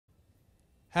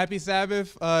Happy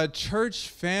Sabbath, church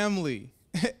family,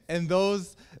 and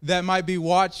those that might be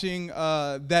watching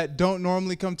that don't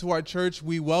normally come to our church,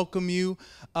 we welcome you.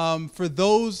 For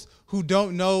those who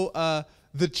don't know,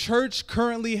 the church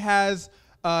currently has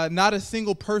not a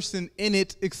single person in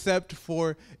it except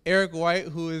for Eric White,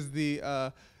 who is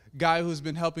the guy who's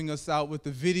been helping us out with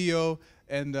the video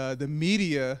and the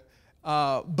media.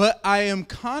 But I am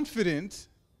confident,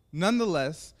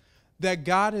 nonetheless, that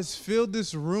God has filled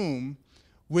this room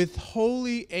with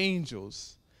holy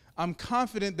angels. I'm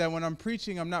confident that when I'm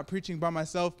preaching, I'm not preaching by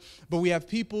myself, but we have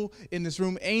people in this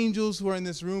room, angels who are in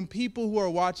this room, people who are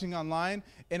watching online,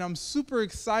 and I'm super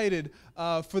excited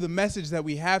for the message that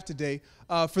we have today.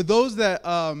 For those that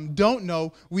don't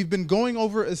know, we've been going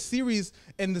over a series,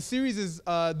 and the series is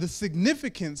The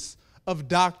Significance of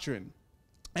Doctrine.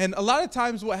 And a lot of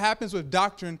times what happens with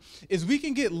doctrine is we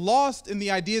can get lost in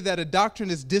the idea that a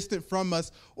doctrine is distant from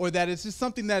us, or that it's just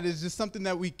something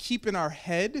that we keep in our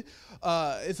head.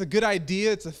 It's a good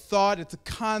idea, it's a thought, it's a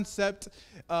concept.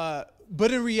 But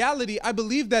in reality, I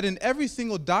believe that in every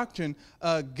single doctrine,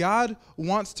 God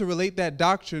wants to relate that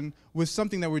doctrine with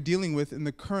something that we're dealing with in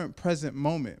the current present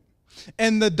moment.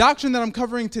 And the doctrine that I'm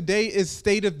covering today is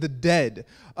state of the dead.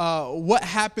 What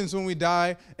happens when we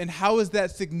die, and how is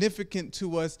that significant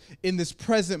to us in this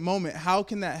present moment? How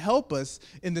can that help us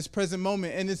in this present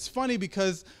moment? And it's funny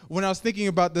because when I was thinking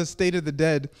about the state of the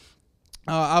dead,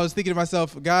 I was thinking to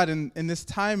myself, God, in this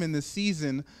time, in this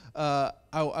season, I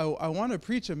want to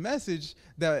preach a message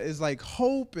that is like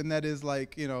hope, and that is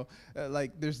like,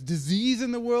 like there's disease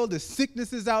in the world, there's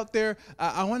sicknesses out there.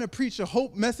 I want to preach a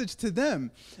hope message to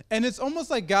them. And it's almost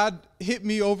like God hit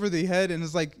me over the head and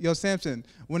is like, yo, Samson,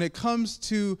 when it comes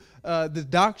to the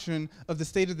doctrine of the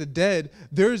state of the dead,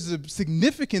 there's a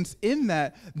significance in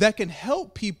that can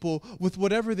help people with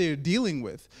whatever they're dealing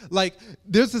with. Like,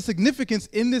 there's a significance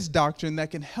in this doctrine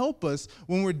that can help us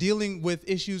when we're dealing with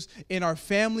issues in our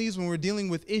families, when we're dealing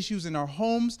with issues in our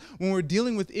homes, when we're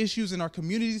dealing with issues in our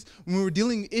communities, when we're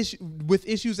dealing with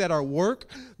issues at our work.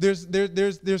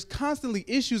 There's constantly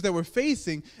issues that we're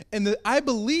facing, and I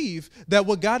believe that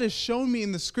what God has shown me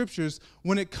in the scriptures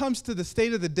when it comes to the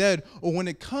state of the dead, or when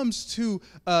it comes to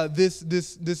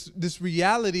this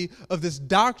reality of this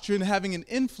doctrine having an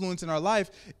influence in our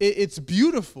life, it's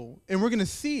beautiful, and we're going to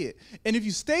see it. And if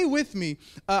you stay with me,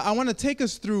 I want to take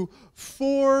us through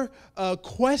 4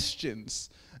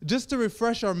 questions just to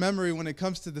refresh our memory when it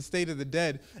comes to the state of the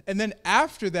dead. And then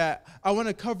after that, I want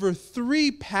to cover 3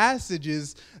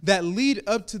 passages that lead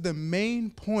up to the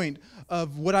main point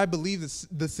of what I believe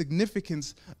the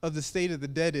significance of the state of the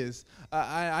dead is.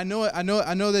 I know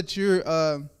that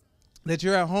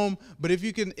you're at home, but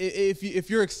if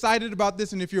you're excited about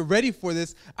this and if you're ready for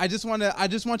this, I just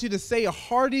want you to say a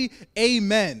hearty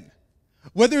amen.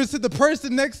 Whether it's to the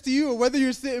person next to you or whether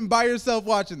you're sitting by yourself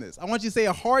watching this, I want you to say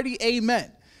a hearty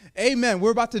amen. Amen.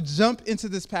 We're about to jump into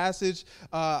this passage.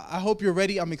 I hope you're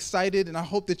ready. I'm excited, and I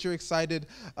hope that you're excited.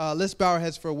 Let's bow our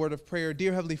heads for a word of prayer.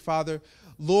 Dear Heavenly Father,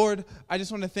 Lord, I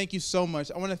just want to thank you so much.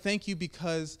 I want to thank you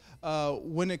because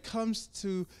when it comes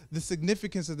to the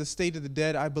significance of the state of the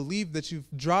dead, I believe that you've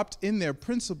dropped in there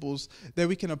principles that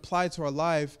we can apply to our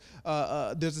life.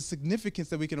 There's a significance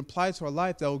that we can apply to our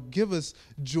life that will give us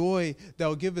joy, that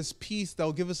will give us peace, that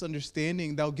will give us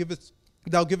understanding, that will give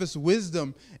us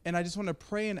wisdom. And I just want to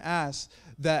pray and ask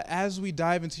that as we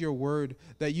dive into your word,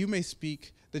 that you may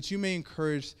speak, that you may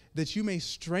encourage, that you may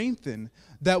strengthen,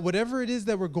 that whatever it is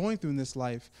that we're going through in this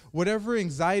life, whatever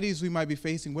anxieties we might be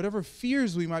facing, whatever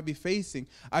fears we might be facing,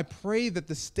 I pray that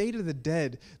the state of the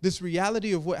dead, this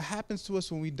reality of what happens to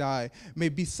us when we die, may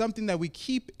be something that we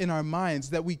keep in our minds,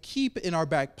 that we keep in our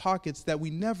back pockets, that we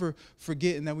never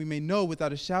forget, and that we may know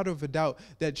without a shadow of a doubt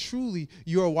that truly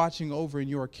you are watching over and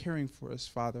you are caring for us,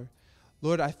 Father.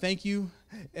 Lord, I thank you,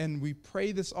 and we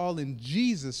pray this all in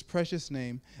Jesus' precious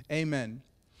name. Amen.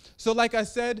 So like I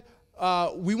said,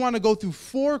 we want to go through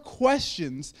 4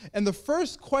 questions. And the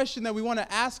first question that we want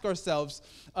to ask ourselves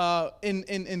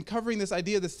in covering this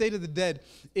idea of the state of the dead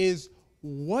is,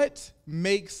 what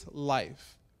makes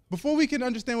life? Before we can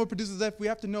understand what produces life, we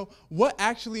have to know what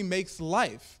actually makes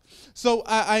life. So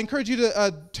I encourage you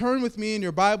to turn with me in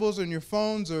your Bibles or in your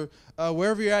phones or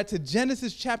wherever you're at to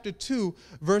Genesis chapter 2,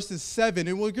 verses 7.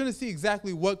 And we're going to see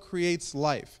exactly what creates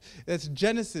life. That's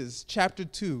Genesis chapter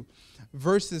 2,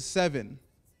 verses 7.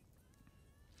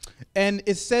 And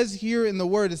it says here in the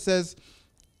word, it says,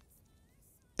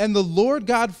 "And the Lord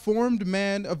God formed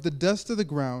man of the dust of the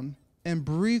ground and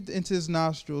breathed into his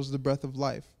nostrils the breath of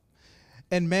life.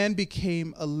 And man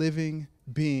became a living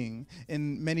being.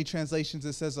 In many translations,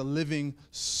 it says a living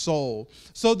soul.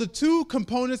 So the two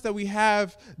components that we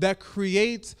have that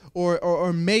create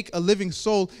or make a living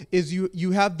soul is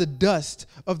you have the dust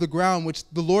of the ground, which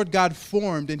the Lord God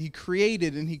formed, and he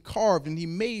created, and he carved, and he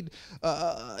made,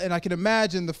 and I can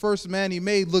imagine the first man he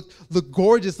made looked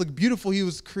gorgeous, looked beautiful. He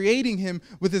was creating him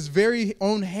with his very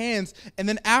own hands. And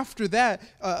then after that,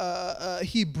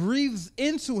 he breathes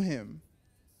into him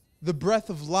the breath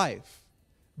of life.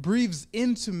 Breathes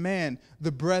into man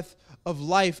the breath of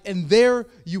life, and there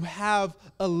you have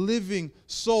a living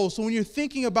soul. So when you're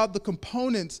thinking about the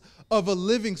components of a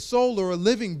living soul or a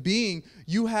living being,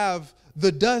 you have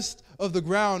the dust of the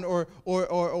ground or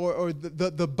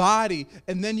the body,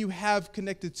 and then you have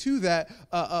connected to that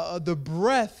the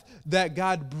breath that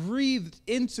God breathed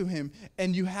into him,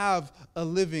 and you have a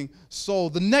living soul.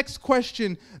 The next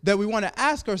question that we want to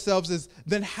ask ourselves is,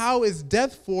 then how is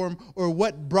death formed, or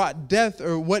what brought death,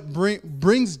 or what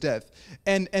brings death?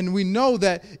 And we know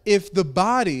that if the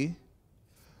body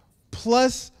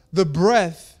plus the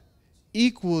breath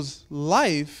equals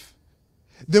life,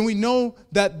 then we know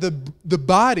that the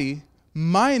body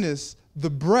minus the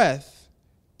breath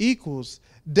equals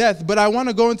death. But I want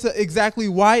to go into exactly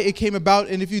why it came about.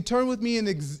 And if you turn with me in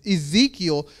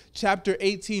Ezekiel chapter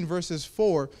 18, verses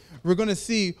 4, we're going to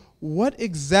see what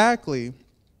exactly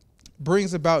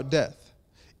brings about death.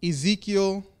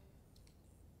 Ezekiel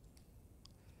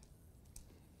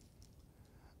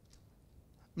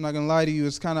I'm not gonna lie to you,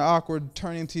 it's kind of awkward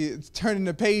turning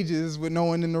the pages with no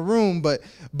one in the room, but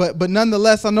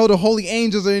nonetheless, I know the holy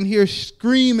angels are in here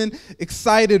screaming,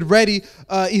 excited, ready.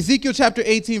 Ezekiel chapter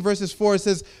 18, verses 4, it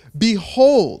says,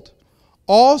 "Behold,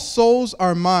 all souls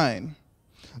are mine.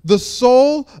 The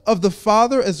soul of the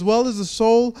Father as well as the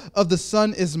soul of the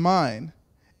Son is mine."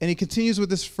 And he continues with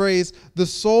this phrase, "The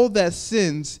soul that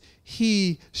sins,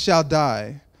 he shall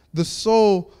die. The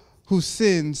soul who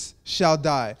sins shall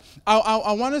die."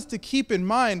 I want us to keep in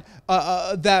mind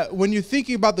that when you're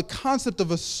thinking about the concept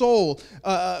of a soul,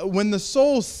 when the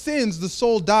soul sins, the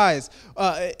soul dies.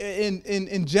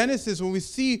 In Genesis, when we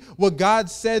see what God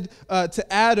said to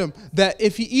Adam, that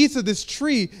if he eats of this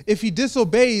tree, if he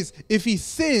disobeys, if he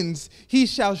sins, he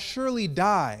shall surely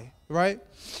die, right?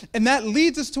 And that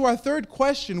leads us to our third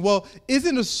question. Well,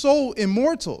 isn't a soul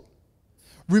immortal?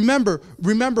 Remember,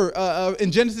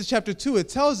 in Genesis chapter 2, it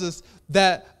tells us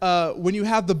that when you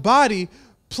have the body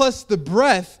plus the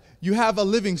breath, you have a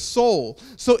living soul.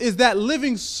 So is that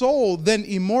living soul then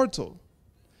immortal?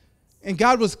 And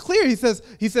God was clear. He says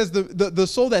the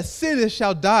soul that sinneth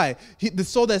shall die. The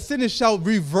soul that sinneth shall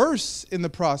reverse in the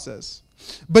process.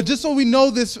 But just so we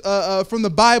know this from the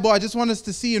Bible, I just want us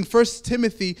to see in 1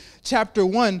 Timothy chapter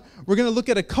 1, we're going to look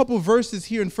at a couple verses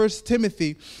here in 1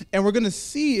 Timothy, and we're going to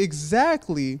see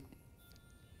exactly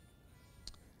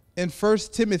in 1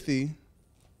 Timothy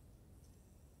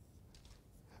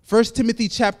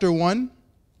chapter 1,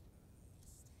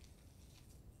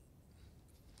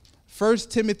 1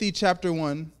 Timothy chapter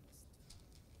 1,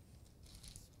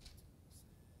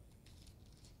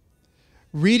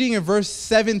 reading in verse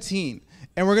 17.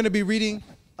 And we're going to be reading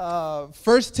 1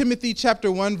 Timothy chapter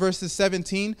 1, verses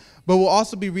 17, but we'll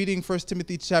also be reading 1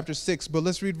 Timothy chapter 6. But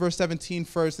let's read verse 17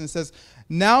 first. And it says,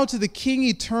 "Now to the King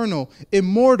eternal,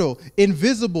 immortal,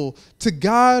 invisible, to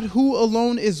God who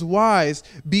alone is wise,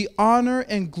 be honor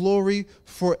and glory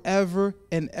forever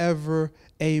and ever.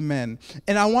 Amen."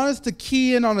 And I want us to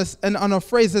key in on a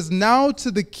phrase that says, "Now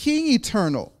to the King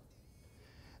eternal,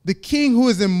 the King who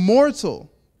is immortal,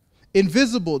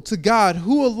 invisible, to God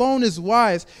who alone is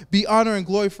wise, be honor and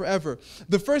glory forever."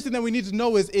 The first thing that we need to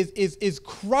know is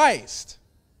Christ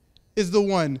is the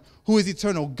one who is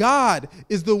eternal. God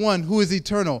is the one who is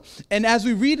eternal. And as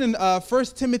we read in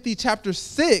 1 Timothy chapter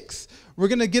 6, we're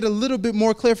going to get a little bit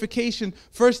more clarification.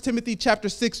 1 Timothy chapter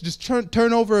 6, just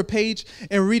turn over a page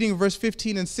and reading verse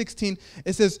 15 and 16.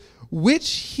 It says, "Which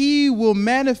he will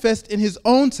manifest in his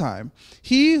own time.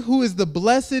 He who is the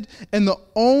blessed and the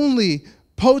only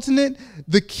potent,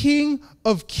 the King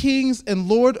of kings and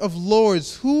Lord of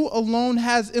lords, who alone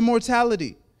has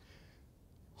immortality."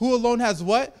 Who alone has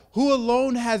what? Who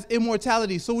alone has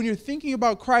immortality. So when you're thinking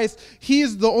about Christ, he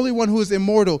is the only one who is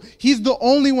immortal. He's the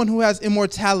only one who has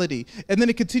immortality. And then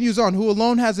it continues on, "Who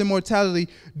alone has immortality,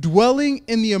 dwelling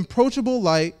in the approachable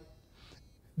light,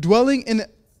 dwelling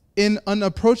in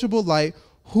unapproachable light,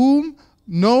 whom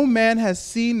no man has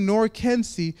seen nor can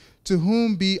see, to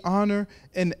whom be honor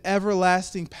and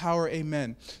everlasting power.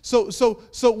 Amen." So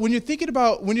when you're thinking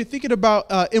about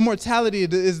immortality,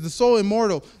 is the soul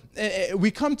immortal?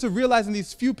 We come to realize in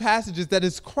these few passages that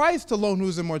it's Christ alone who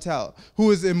is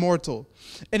immortal,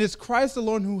 and it's Christ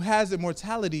alone who has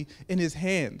immortality in his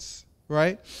hands,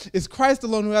 right? It's Christ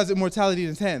alone who has immortality in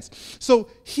his hands. So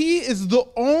he is the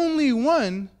only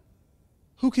one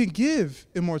who can give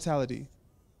immortality.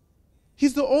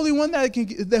 He's the only one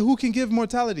who can give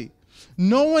mortality.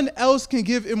 No one else can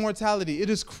give immortality. It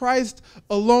is Christ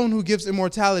alone who gives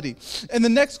immortality. And the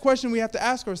next question we have to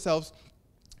ask ourselves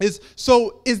is,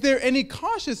 so is there any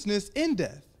consciousness in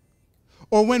death?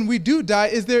 Or when we do die,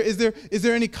 is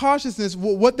there any consciousness?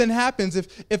 What then happens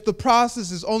if the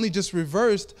process is only just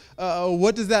reversed?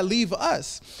 What does that leave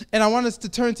us? And I want us to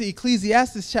turn to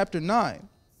Ecclesiastes chapter 9.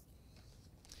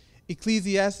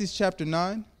 Ecclesiastes chapter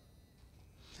 9.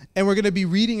 And we're going to be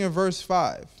reading in verse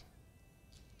 5.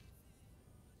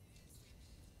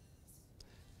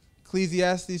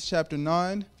 Ecclesiastes chapter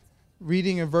 9,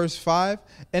 reading in verse 5.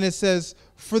 And it says,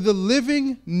 "For the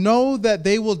living know that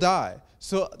they will die."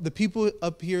 So the people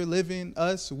up here living,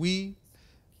 us, we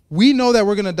know that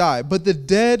we're going to die. "But the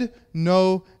dead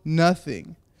know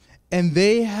nothing, and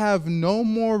they have no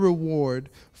more reward,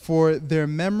 for their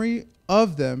memory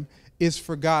of them is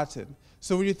forgotten."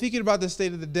 So when you're thinking about the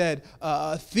state of the dead,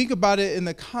 think about it in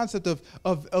the concept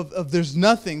of there's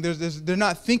nothing. They're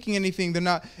not thinking anything. They're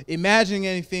not imagining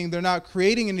anything. They're not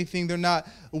creating anything. They're not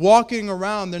walking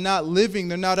around. They're not living.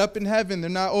 They're not up in heaven.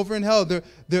 They're not over in hell.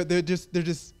 They're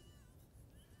just.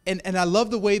 And I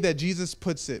love the way that Jesus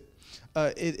puts it.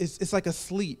 It's like a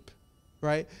sleep,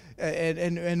 right?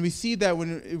 And we see that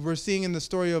when we're seeing in the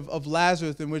story of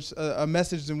Lazarus, in which a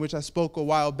message in which I spoke a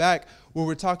while back, where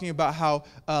we're talking about how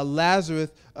Lazarus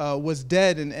was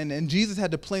dead, and Jesus had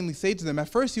to plainly say to them. At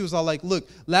first, he was all like, "Look,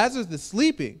 Lazarus is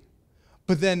sleeping,"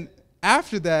 but then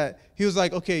after that, he was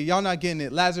like, "Okay, y'all not getting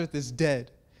it. Lazarus is dead."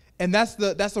 And that's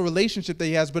the relationship that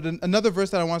he has. But another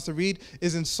verse that I want us to read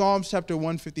is in Psalms chapter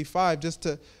 155, just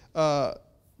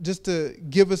to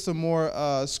give us some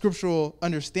more scriptural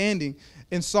understanding.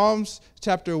 In Psalms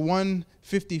chapter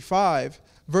 155,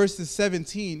 verses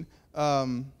 17,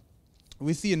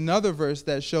 we see another verse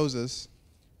that shows us.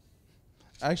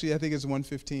 Actually, I think it's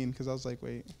 115, because I was like,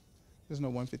 wait, there's no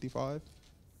 155.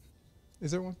 Is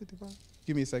there 155?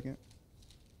 Give me a second.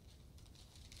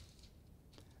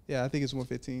 Yeah, I think it's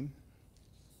 115.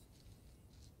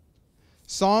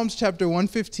 Psalms chapter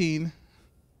 115,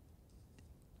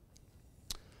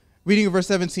 reading in verse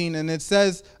 17, and it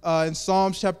says in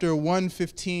Psalms chapter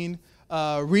 115,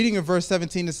 reading in verse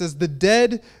 17, it says, "The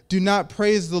dead do not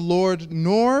praise the Lord,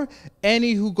 nor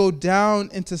any who go down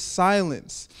into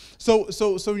silence." So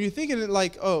when you're thinking it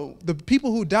like, oh, the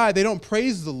people who die, they don't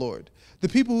praise the Lord. The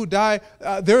people who die,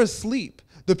 they're asleep.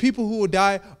 The people who will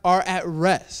die are at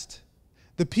rest.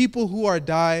 The people who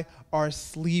die are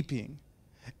sleeping.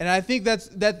 And I think that's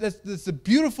a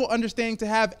beautiful understanding to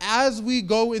have as we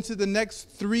go into the next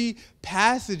three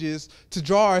passages to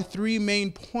draw our three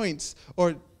main points,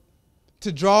 or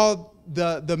to draw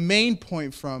the main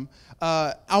point from.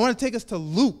 I want to take us to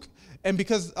Luke. And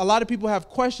because a lot of people have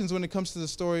questions when it comes to the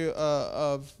story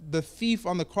of the thief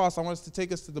on the cross, I want us to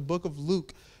take us to the book of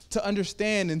Luke to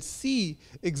understand and see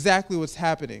exactly what's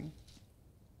happening.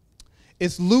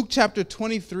 It's Luke chapter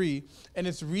 23, and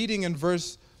it's reading in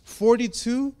verse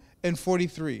 42 and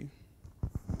 43.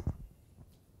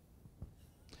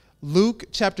 Luke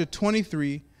chapter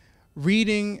 23,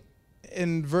 reading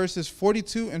in verses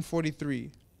 42 and 43.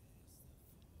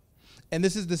 And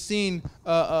this is the scene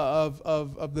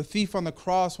of the thief on the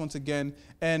cross once again.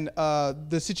 And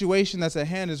the situation that's at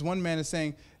hand is one man is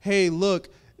saying, "Hey, look,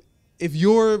 if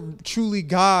you're truly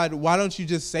God, why don't you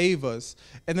just save us?"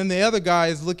 And then the other guy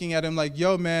is looking at him like,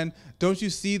 "Yo, man, don't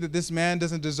you see that this man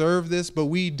doesn't deserve this, but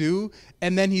we do?"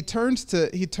 And then he turns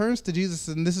to Jesus,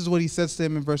 and this is what he says to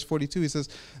him in verse 42. He says,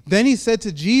 "Then he said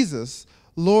to Jesus,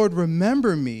 'Lord,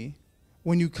 remember me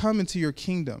when you come into your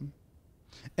kingdom.'"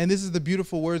 And this is the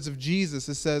beautiful words of Jesus.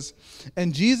 It says,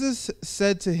 "And Jesus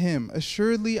said to him,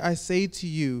 'Assuredly I say to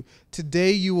you,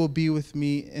 today you will be with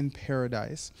me in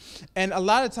paradise.'" And a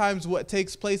lot of times what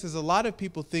takes place is a lot of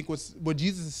people think what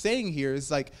Jesus is saying here is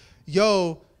like,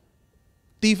 "Yo,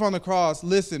 thief on the cross,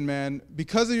 listen, man,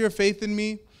 because of your faith in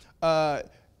me,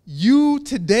 you're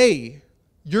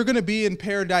going to be in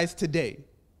paradise today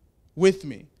with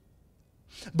me."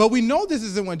 But we know this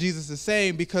isn't what Jesus is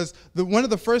saying, because one of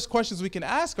the first questions we can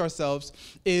ask ourselves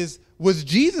is, was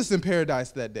Jesus in paradise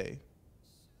that day?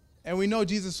 And we know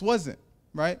Jesus wasn't,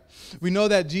 right? We know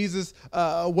that Jesus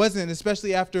wasn't,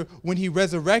 especially after when he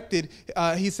resurrected,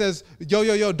 he says,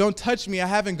 yo, don't touch me. I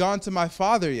haven't gone to my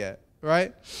Father yet,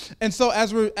 right? And so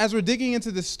as we're digging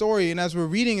into this story and as we're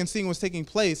reading and seeing what's taking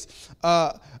place,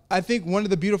 I think one of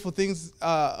the beautiful things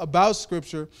about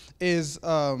Scripture is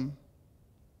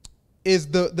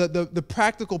the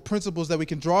practical principles that we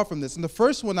can draw from this. And the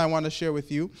first one I want to share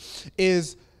with you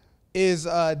is is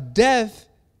death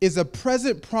is a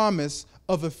present promise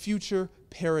of a future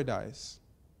paradise.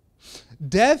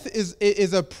 Death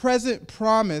is a present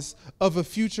promise of a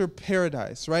future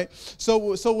paradise, right? So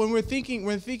when we're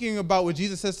thinking about what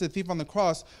Jesus says to the thief on the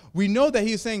cross, we know that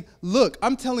he's saying, look,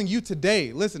 I'm telling you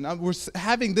today, listen, we're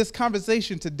having this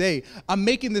conversation today. I'm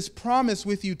making this promise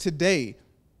with you today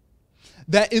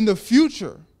that in the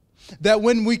future, that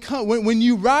when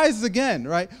you rise again,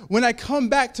 right? When I come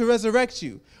back to resurrect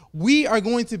you, we are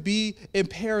going to be in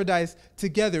paradise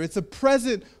together. It's a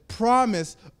present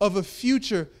promise of a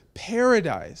future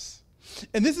paradise.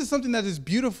 And this is something that is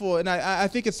beautiful, and I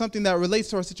think it's something that relates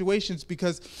to our situations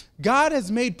because God has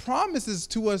made promises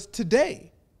to us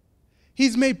today.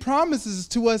 He's made promises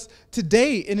to us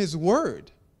today in his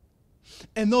word.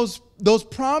 And those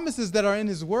promises that are in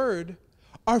his word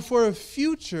are for a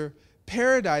future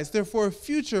paradise. They're for a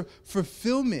future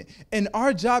fulfillment. And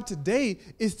our job today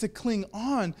is to cling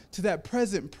on to that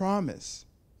present promise.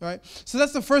 Right? So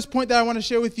that's the first point that I want to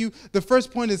share with you. The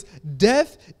first point is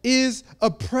death is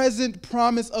a present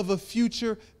promise of a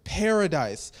future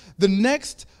paradise. The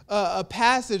next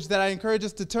passage that I encourage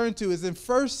us to turn to is in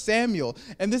 1 Samuel.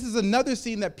 And this is another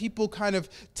scene that people kind of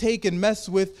take and mess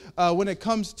with when it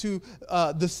comes to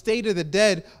the state of the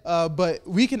dead. But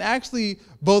we can actually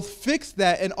both fix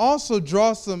that and also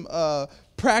draw some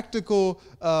practical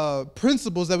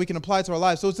principles that we can apply to our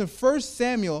lives. So it's in 1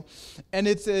 Samuel, and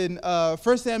it's in 1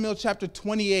 Samuel chapter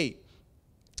 28.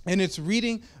 And it's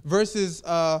reading verses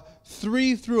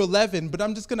 3 through 11, but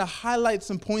I'm just going to highlight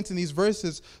some points in these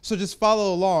verses, so just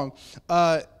follow along.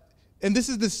 And this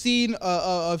is the scene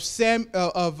of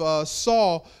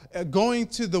Saul going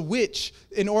to the witch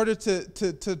in order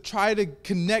to try to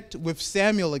connect with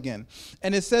Samuel again.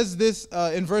 And it says this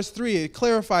in verse 3, it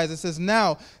clarifies, it says,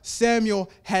 now Samuel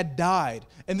had died.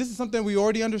 And this is something we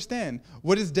already understand.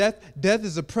 What is death? Death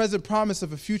is a present promise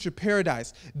of a future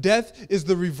paradise. Death is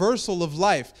the reversal of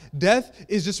life. Death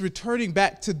is just returning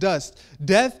back to dust.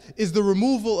 Death is the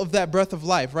removal of that breath of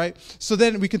life, right? So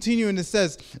then we continue and it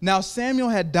says, now Samuel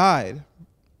had died.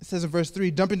 It says in verse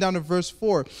 3, jumping down to verse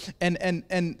 4, and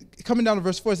coming down to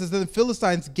verse 4, it says, then the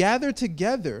Philistines gathered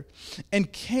together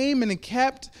and came and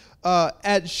encamped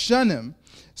at Shunem.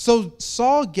 So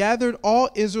Saul gathered all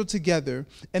Israel together,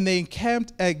 and they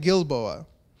encamped at Gilboa.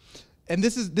 And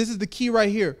this is the key right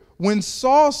here. When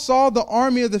Saul saw the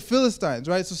army of the Philistines,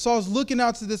 right? So Saul's looking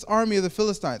out to this army of the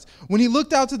Philistines. When he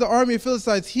looked out to the army of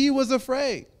Philistines, he was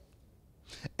afraid,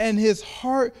 and his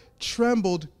heart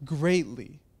trembled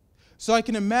greatly. So I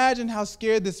can imagine how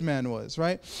scared this man was,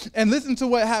 right? And listen to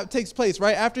what takes place,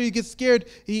 right? After he gets scared,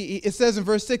 it says in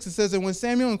verse 6, it says, and when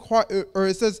Samuel inquired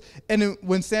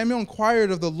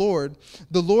of the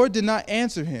Lord did not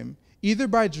answer him, either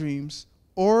by dreams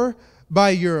or by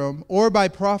Urim or by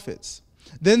prophets.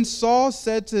 Then Saul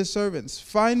said to his servants,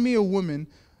 find me a woman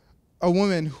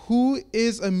who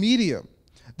is a medium,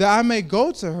 that I may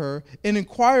go to her and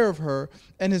inquire of her.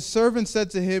 And his servant said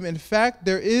to him, in fact,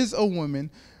 there is a woman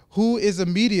who is a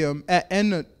medium at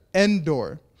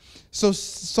Endor. So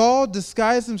Saul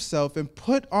disguised himself and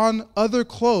put on other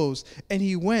clothes, and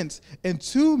he went, and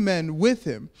 2 men with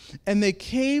him. And they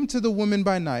came to the woman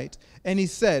by night, and he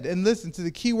said, and listen to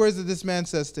the key words that this man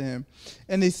says to him.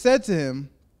 And they said to him,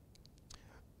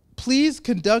 please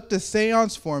conduct a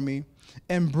seance for me,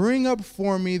 and bring up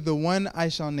for me the one I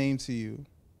shall name to you.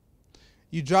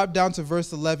 You drop down to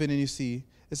verse 11, and you see,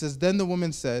 it says, then the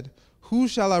woman said, who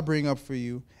shall I bring up for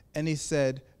you? And he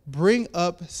said, bring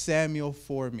up Samuel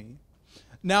for me.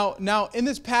 Now, in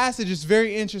this passage, it's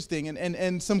very interesting,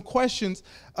 and some questions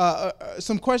I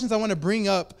want to bring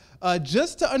up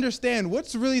just to understand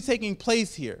what's really taking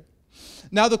place here.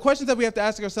 Now, the questions that we have to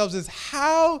ask ourselves is,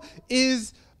 how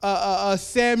is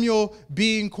Samuel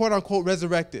being quote unquote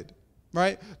resurrected?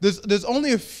 Right? There's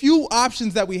only a few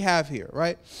options that we have here,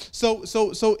 right? So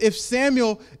if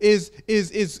Samuel is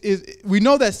we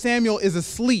know that Samuel is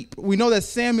asleep. We know that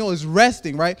Samuel is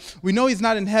resting, right? We know he's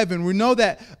not in heaven. We know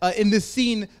that in this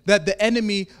scene that the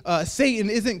enemy, Satan,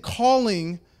 isn't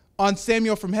calling on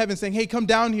Samuel from heaven saying, hey, come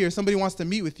down here. Somebody wants to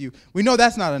meet with you. We know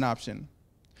that's not an option.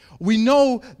 We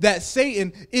know that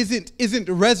Satan isn't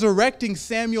resurrecting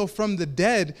Samuel from the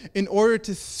dead in order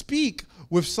to speak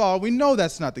with Saul. We know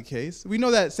that's not the case. We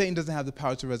know that Satan doesn't have the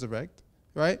power to resurrect,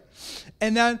 right?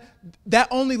 And then that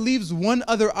only leaves one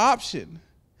other option,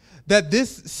 that this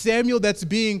Samuel that's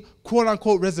being quote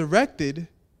unquote resurrected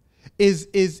is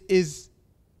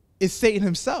Satan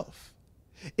himself,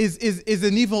 is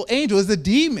an evil angel, is a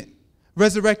demon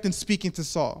resurrecting, speaking to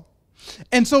Saul.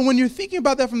 And so when you're thinking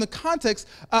about that from the context,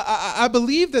 I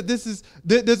believe that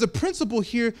there's a principle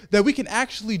here that we can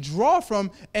actually draw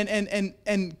from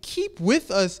and keep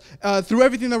with us through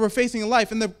everything that we're facing in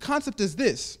life. And the concept is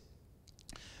this.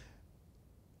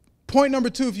 Point number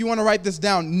 2, if you want to write this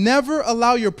down, never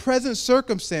allow your present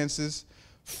circumstances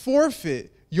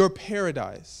forfeit your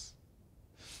paradise.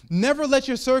 Never let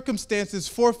your circumstances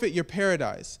forfeit your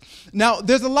paradise. Now,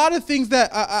 there's a lot of things that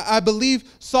I believe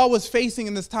Saul was facing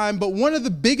in this time, but one of the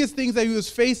biggest things that he was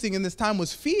facing in this time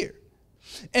was fear.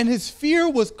 And his fear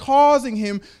was causing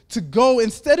him to go,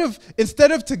 instead of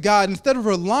to God, instead of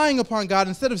relying upon God,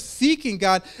 instead of seeking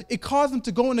God, it caused him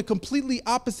to go in a completely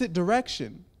opposite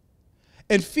direction.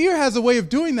 And fear has a way of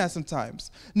doing that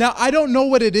sometimes. Now, I don't know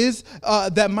what it is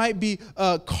that might be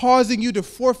causing you to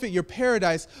forfeit your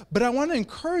paradise, but I want to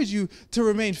encourage you to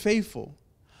remain faithful.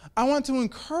 I want to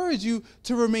encourage you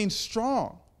to remain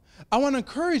strong. I want to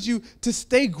encourage you to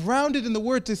stay grounded in the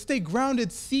Word, to stay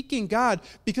grounded seeking God,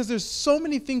 because there's so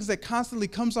many things that constantly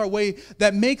comes our way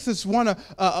that makes us want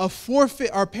to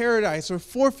forfeit our paradise or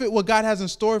forfeit what God has in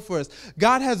store for us.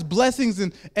 God has blessings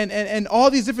and all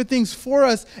these different things for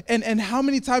us, and how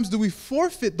many times do we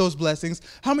forfeit those blessings?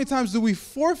 How many times do we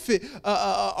forfeit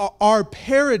our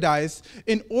paradise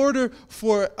in order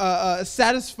for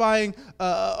satisfying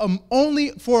only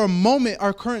for a moment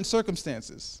our current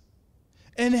circumstances?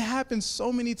 And it happens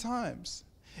so many times.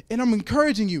 And I'm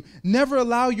encouraging you, never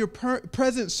allow your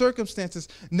present circumstances,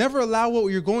 never allow what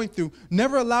you're going through,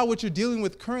 never allow what you're dealing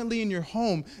with currently in your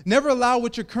home, never allow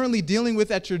what you're currently dealing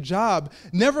with at your job,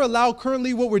 never allow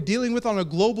currently what we're dealing with on a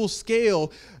global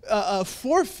scale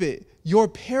forfeit your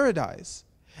paradise.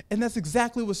 And that's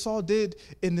exactly what Saul did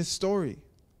in this story.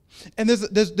 And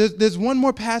there's one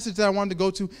more passage that I wanted to go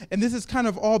to, and this is kind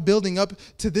of all building up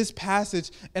to this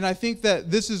passage, and I think that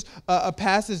this is a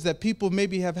passage that people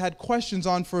maybe have had questions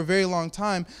on for a very long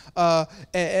time,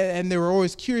 and they were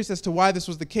always curious as to why this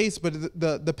was the case, but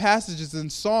the passage is in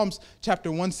Psalms chapter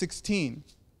 116.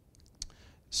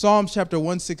 Psalms chapter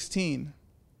 116.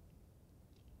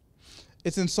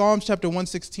 It's in Psalms chapter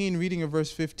 116, reading of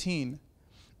verse 15,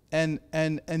 and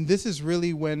this is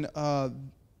really when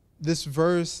this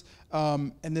verse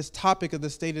and this topic of the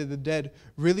state of the dead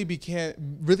really began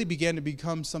to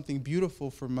become something beautiful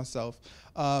for myself.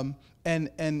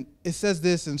 And it says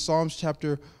this in Psalms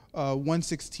chapter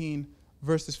 116,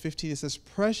 verses 15. It says,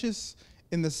 "Precious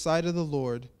in the sight of the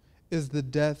Lord is the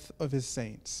death of his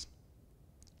saints."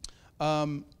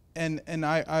 And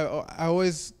I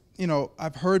always,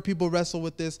 I've heard people wrestle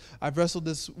with this. I've wrestled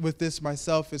with this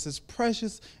myself. It says,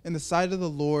 precious in the sight of the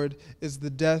Lord is the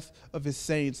death of his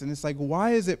saints. And it's like,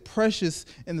 why is it precious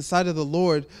in the sight of the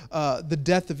Lord, the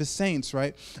death of his saints,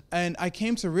 right? And I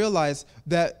came to realize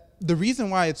that the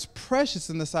reason why it's precious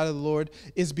in the sight of the Lord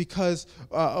is because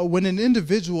when an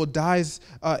individual dies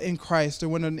in Christ, or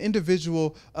when an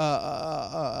individual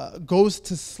goes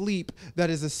to sleep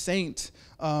that is a saint,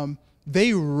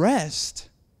 they rest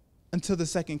until the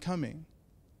second coming.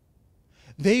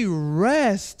 They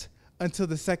rest until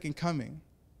the second coming.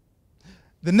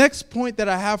 The next point that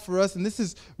I have for us, and this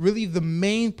is really the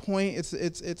main point, it's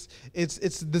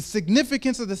the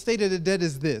significance of the state of the dead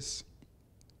is this.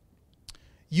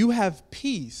 You have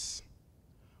peace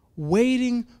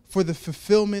waiting for the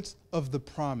fulfillment of the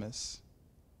promise.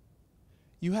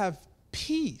 You have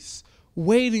peace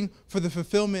waiting for the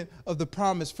fulfillment of the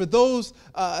promise. For those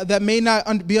that may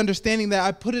not be understanding that,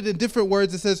 I put it in different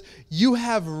words. It says, you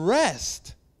have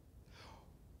rest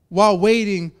while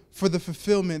waiting for the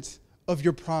fulfillment of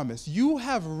your promise. You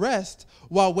have rest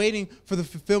while waiting for the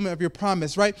fulfillment of your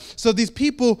promise, right? So these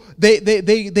people, they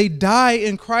die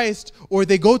in Christ, or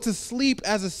they go to sleep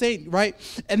as a saint, right?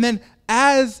 And then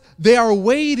as they are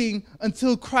waiting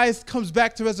until Christ comes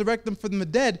back to resurrect them from the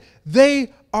dead,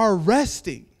 they are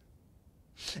resting.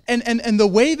 And the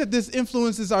way that this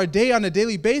influences our day on a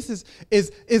daily basis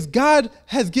is God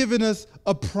has given us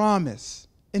a promise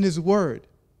in his word.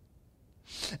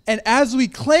 And as we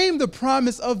claim the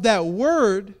promise of that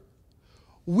word,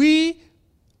 we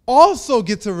also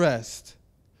get to rest,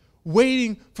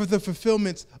 waiting for the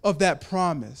fulfillment of that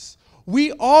promise.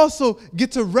 We also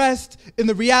get to rest in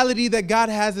the reality that God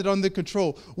has it under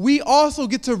control. We also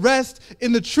get to rest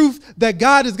in the truth that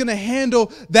God is going to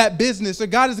handle that business, or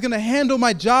God is going to handle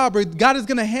my job, or God is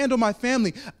going to handle my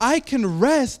family. I can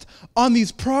rest on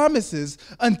these promises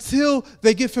until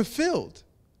they get fulfilled.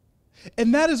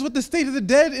 And that is what the state of the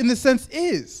dead, in a sense,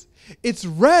 is. It's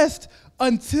rest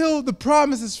until the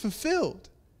promise is fulfilled.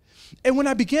 And when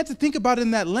I began to think about it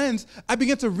in that lens, I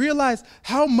began to realize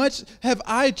how much have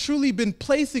I truly been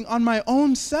placing on my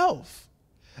own self.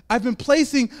 I've been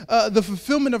placing the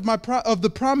fulfillment of the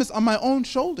promise on my own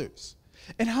shoulders.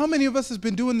 And how many of us has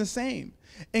been doing the same?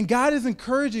 And God is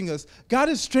encouraging us. God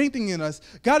is strengthening us.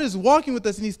 God is walking with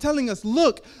us, and he's telling us,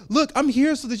 look, I'm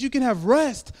here so that you can have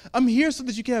rest. I'm here so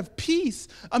that you can have peace.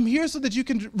 I'm here so that you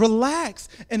can relax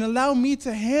and allow me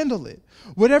to handle it.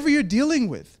 Whatever you're dealing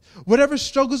with, whatever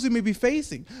struggles you may be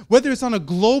facing, whether it's on a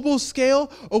global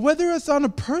scale or whether it's on a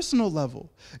personal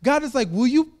level, God is like, will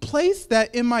you place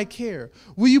that in my care?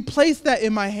 Will you place that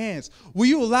in my hands? Will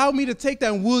you allow me to take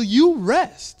that, and will you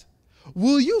rest?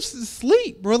 Will you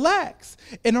sleep, relax?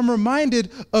 And I'm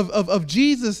reminded of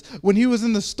Jesus when he was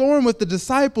in the storm with the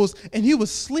disciples and he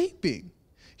was sleeping.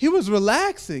 He was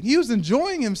relaxing. He was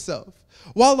enjoying himself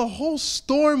while the whole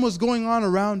storm was going on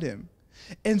around him.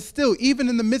 And still, even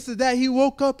in the midst of that, he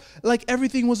woke up like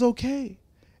everything was okay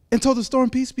and told the storm,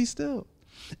 peace, be still.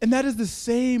 And that is the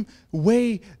same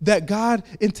way that God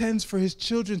intends for his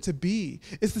children to be.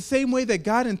 It's the same way that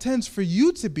God intends for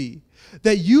you to be,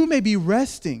 that you may be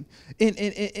resting,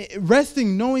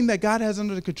 resting knowing that God has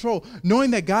under the control,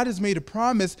 knowing that God has made a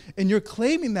promise, and you're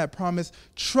claiming that promise,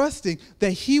 trusting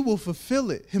that he will fulfill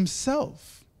it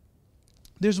himself.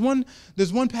 There's one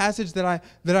passage that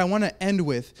I want to end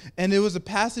with, and it was a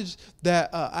passage that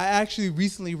I actually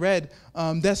recently read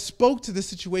that spoke to this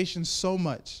situation so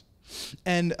much.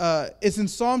 And it's in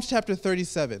Psalms chapter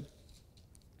 37.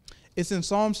 It's in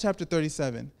Psalms chapter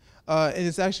 37. And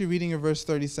it's actually reading in verse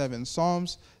 37.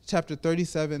 Psalms chapter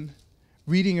 37,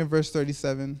 reading in verse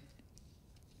 37.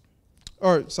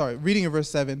 Reading in verse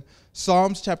 7.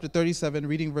 Psalms chapter 37,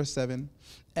 reading verse 7.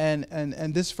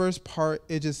 And this first part,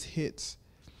 it just hits.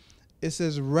 It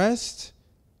says, rest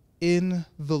in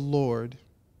the Lord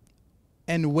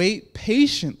and wait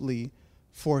patiently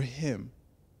for him.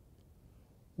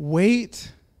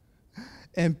 Wait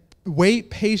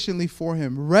patiently for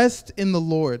him. Rest in the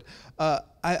Lord.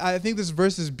 I think this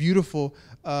verse is beautiful,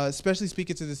 especially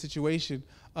speaking to the situation,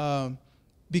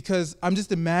 because I'm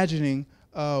just imagining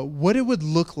what it would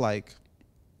look like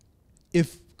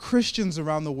if Christians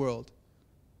around the world,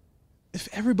 if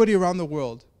everybody around the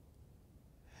world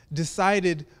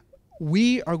decided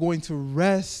we are going to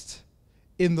rest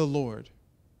in the Lord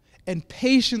and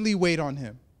patiently wait on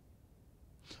him.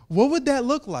 What would that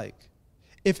look like?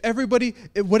 If everybody,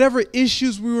 whatever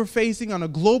issues we were facing on a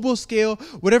global scale,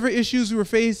 whatever issues we were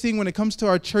facing when it comes to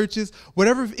our churches,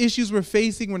 whatever issues we're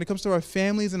facing when it comes to our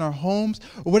families and our homes,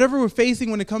 or whatever we're facing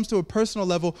when it comes to a personal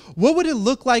level, what would it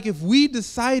look like if we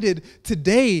decided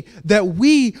today that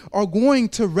we are going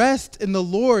to rest in the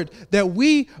Lord, that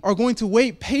we are going to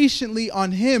wait patiently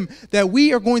on him, that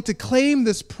we are going to claim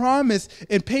this promise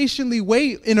and patiently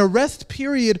wait in a rest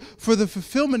period for the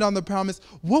fulfillment on the promise?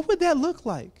 What would that look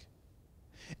like?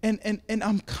 And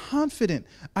I'm confident,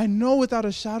 I know without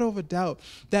a shadow of a doubt,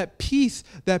 that peace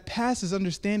that passes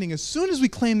understanding, as soon as we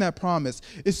claim that promise,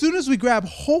 as soon as we grab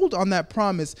hold on that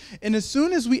promise, and as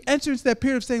soon as we enter into that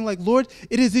period of saying, like, Lord,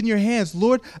 it is in your hands.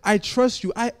 Lord, I trust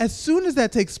you. As soon as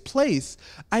that takes place,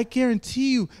 I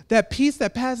guarantee you that peace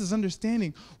that passes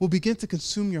understanding will begin to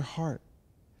consume your heart.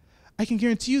 I can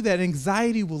guarantee you that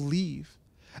anxiety will leave.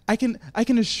 I can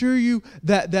assure you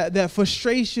that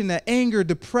frustration, that anger,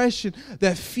 depression,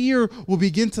 that fear will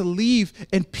begin to leave,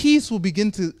 and peace will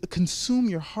begin to consume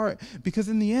your heart. Because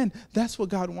in the end, that's what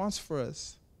God wants for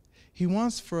us. He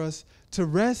wants for us to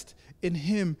rest in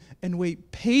him and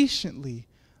wait patiently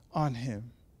on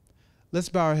him. Let's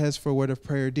bow our heads for a word of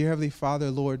prayer. Dear Heavenly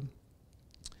Father, Lord,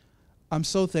 I'm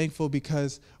so thankful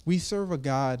because we serve a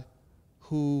God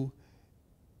who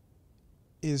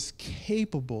is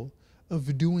capable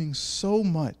of doing so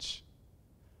much.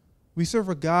 We serve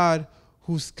a God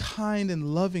who's kind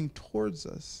and loving towards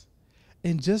us.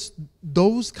 And just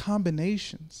those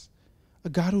combinations, a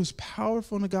God who's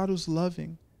powerful and a God who's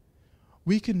loving,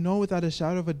 we can know without a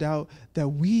shadow of a doubt that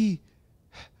we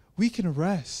can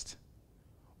rest.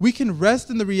 We can rest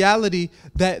in the reality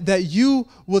that you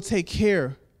will take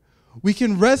care. We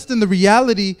can rest in the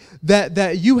reality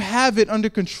that you have it under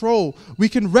control. We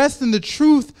can rest in the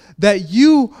truth that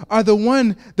you are the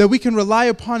one that we can rely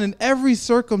upon in every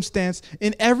circumstance,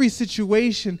 in every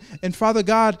situation. And Father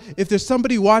God, if there's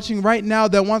somebody watching right now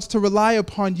that wants to rely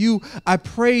upon you, I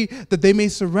pray that they may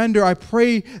surrender. I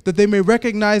pray that they may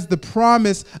recognize the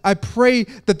promise. I pray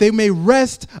that they may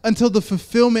rest until the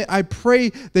fulfillment. I pray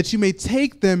that you may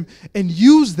take them and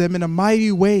use them in a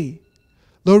mighty way.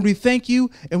 Lord, we thank you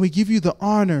and we give you the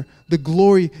honor, the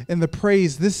glory, and the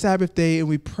praise this Sabbath day, and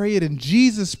we pray it in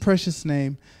Jesus' precious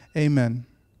name. Amen.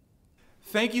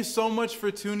 Thank you so much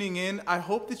for tuning in. I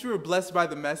hope that you were blessed by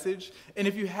the message. And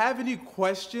if you have any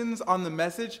questions on the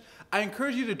message, I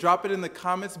encourage you to drop it in the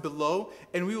comments below,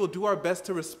 and we will do our best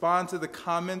to respond to the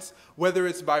comments, whether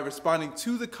it's by responding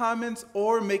to the comments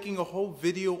or making a whole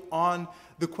video on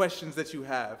the questions that you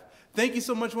have. Thank you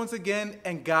so much once again,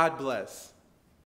 and God bless.